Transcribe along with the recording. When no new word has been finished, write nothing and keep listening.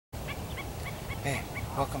Hey,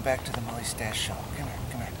 welcome back to the Mully Stash Show. Come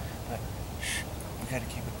here. But, shh, we gotta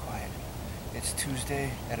keep it quiet. It's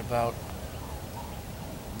Tuesday at about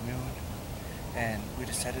noon, and we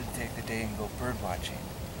decided to take the day and go bird watching.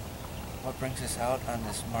 What brings us out on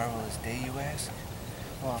this marvelous day, you ask?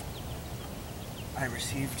 Well, I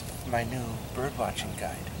received my new birdwatching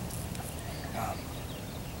guide.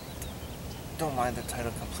 Don't mind the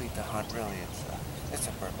title, Complete the Hunt, really. It's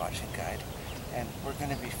a birdwatching guide. And we're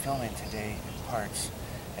going to be filming today in parts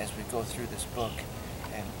as we go through this book,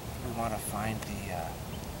 and we want to find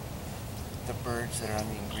the birds that are on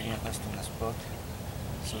the ingredient list in this book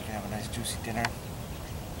so we can have a nice juicy dinner.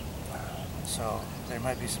 So there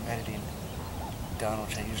might be some editing done,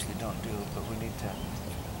 which I usually don't do, but we need to...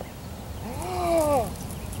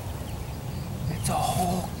 It's a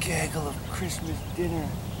whole gaggle of Christmas dinner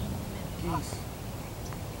geese.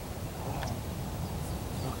 Oh,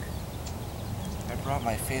 look. I brought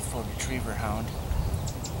my faithful retriever hound.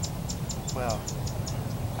 Well,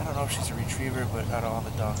 I don't know if she's a retriever, but out of all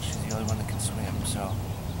the dogs, she's the only one that can swim, so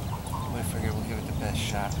we figured we'll give it the best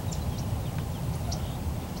shot.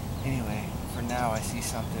 Anyway, for now, I see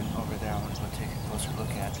something over there I want to go take a closer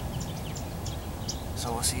look at.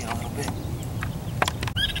 So we'll see you in a little bit.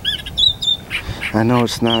 I know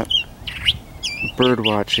it's not bird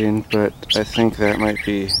watching, but I think that might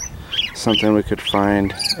be something we could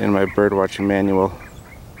find in my bird watching manual.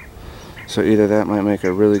 So either that might make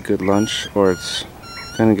a really good lunch, or it's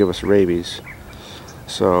gonna give us rabies.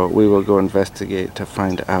 So we will go investigate to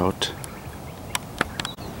find out.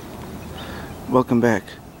 Welcome back.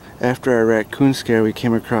 After our raccoon scare, we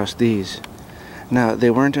came across these. Now, they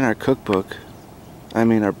weren't in our cookbook, I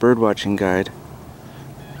mean our birdwatching guide,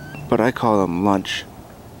 but I call them lunch.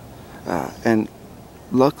 And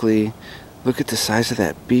luckily, look at the size of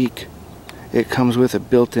that beak. It comes with a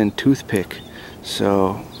built-in toothpick,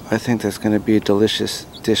 so I think that's going to be a delicious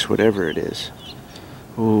dish, whatever it is.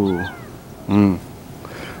 Ooh.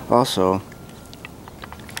 Also,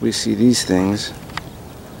 we see these things,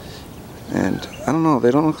 and I don't know,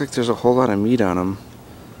 they don't look like there's a whole lot of meat on them,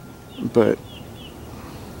 but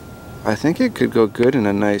I think it could go good in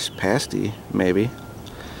a nice pasty, maybe.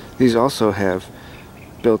 These also have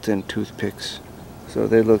built-in toothpicks, so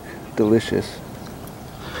they look delicious.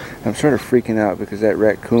 I'm sort of freaking out because that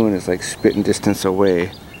raccoon is like spitting distance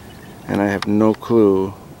away, and I have no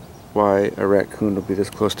clue why a raccoon will be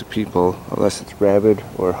this close to people unless it's rabid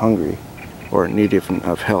or hungry or in need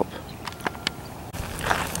of help.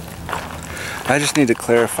 I just need to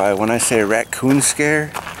clarify, when I say raccoon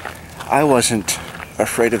scare, I wasn't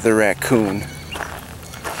afraid of the raccoon,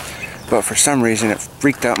 but for some reason it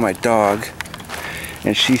freaked out my dog,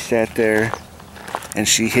 and she sat there and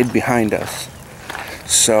she hid behind us.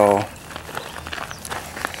 So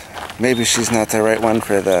maybe she's not the right one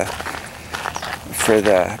for the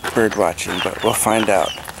bird watching, but we'll find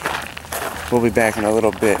out. We'll be back in a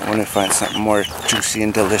little bit when we find something more juicy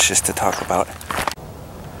and delicious to talk about.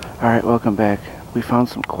 Alright, welcome back. We found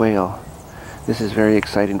some quail. This is very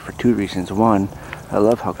exciting for two reasons. One, I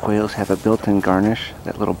love how quails have a built-in garnish,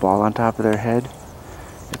 that little ball on top of their head.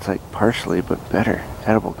 It's like parsley, but better,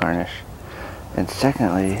 edible garnish. And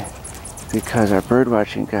secondly, because our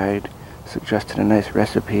birdwatching guide suggested a nice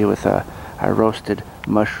recipe with a roasted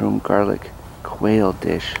mushroom garlic quail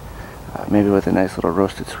dish, maybe with a nice little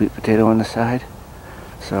roasted sweet potato on the side.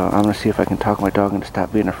 So I'm going to see if I can talk my dog into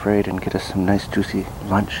stop being afraid and get us some nice juicy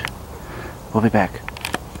lunch. We'll be back.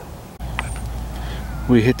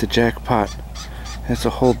 We hit the jackpot. It's a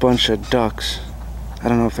whole bunch of ducks. I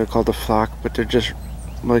don't know if they're called a flock, but they're just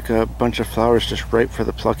like a bunch of flowers just ripe for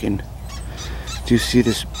the plucking. Do you see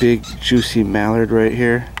this big juicy mallard right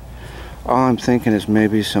here? All I'm thinking is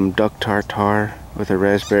maybe some duck tartare with a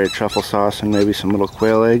raspberry truffle sauce and maybe some little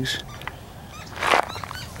quail eggs.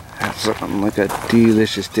 That's something like a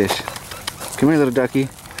delicious dish. Come here, little ducky.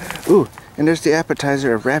 Ooh, and there's the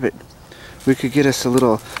appetizer of rabbit. We could get us a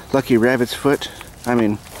little lucky rabbit's foot. I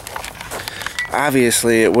mean,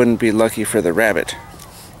 obviously it wouldn't be lucky for the rabbit.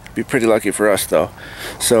 It'd be pretty lucky for us though.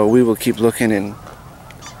 So we will keep looking and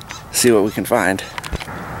see what we can find.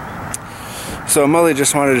 So Mully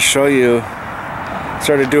just wanted to show you,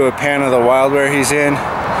 sort of do a pan of the wild where he's in.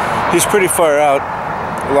 He's pretty far out,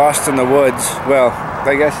 lost in the woods. Well,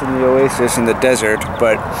 I guess in the oasis in the desert,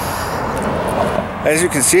 but as you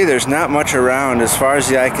can see, there's not much around. As far as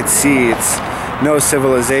the eye can see, it's no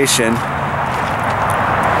civilization.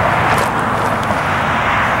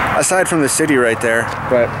 Aside from the city right there,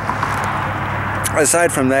 but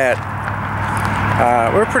aside from that,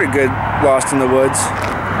 we're pretty good lost in the woods.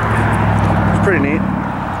 It's pretty neat.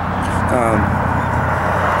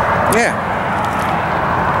 Yeah.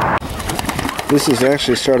 This is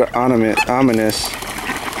actually sort of ominous,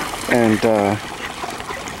 and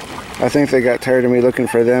I think they got tired of me looking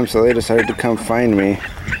for them, so they decided to come find me.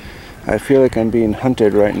 I feel like I'm being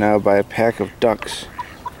hunted right now by a pack of ducks.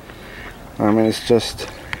 I mean, it's just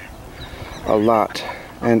a lot.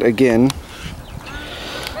 And again,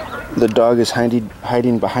 the dog is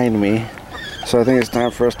hiding behind me, so I think it's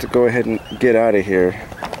time for us to go ahead and get out of here.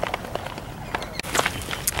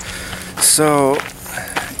 So,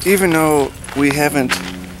 even though we haven't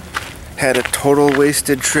had a total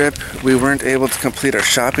wasted trip, we weren't able to complete our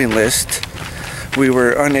shopping list. We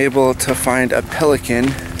were unable to find a pelican,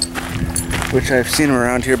 which I've seen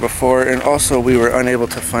around here before, and also we were unable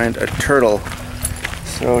to find a turtle.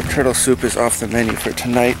 So turtle soup is off the menu for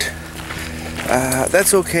tonight.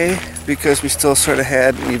 That's okay, because we still sort of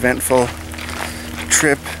had an eventful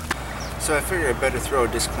trip. So I figured I'd better throw a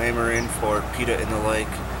disclaimer in for PETA and the like,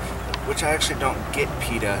 which I actually don't get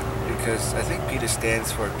PETA, because I think PETA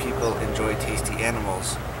stands for People Enjoy Tasty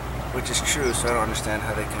Animals, which is true, so I don't understand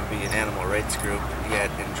how they can be an animal rights group yet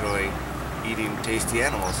enjoy eating tasty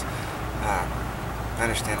animals. I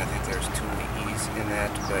understand, I think there's too many E's in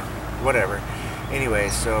that, but whatever. Anyway,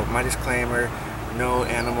 so my disclaimer, no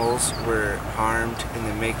animals were harmed in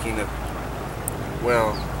the making of,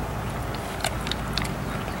 well,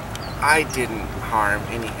 I didn't harm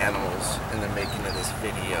any animals in the making of this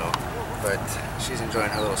video, but she's enjoying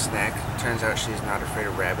her little snack. Turns out she's not afraid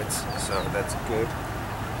of rabbits, so that's good.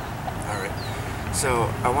 Alright. So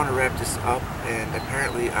I want to wrap this up, and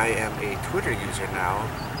apparently I am a Twitter user now.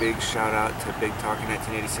 Big shout out to Big Talker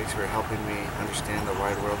 1986 for helping me understand the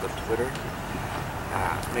wide world of Twitter.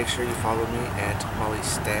 Make sure you follow me at Mully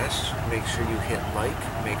Stash. Make sure you hit like,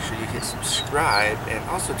 make sure you hit subscribe, and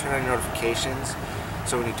also turn on your notifications.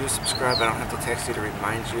 So when you do subscribe, I don't have to text you to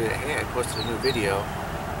remind you that, hey, I posted a new video.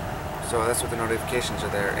 So that's what the notifications are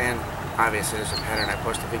there. And obviously there's a pattern. I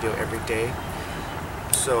post a video every day.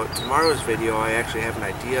 So tomorrow's video, I actually have an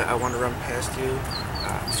idea I want to run past you.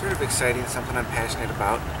 Sort of exciting, something I'm passionate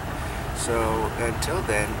about. So until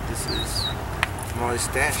then, this is Mully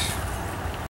Stash.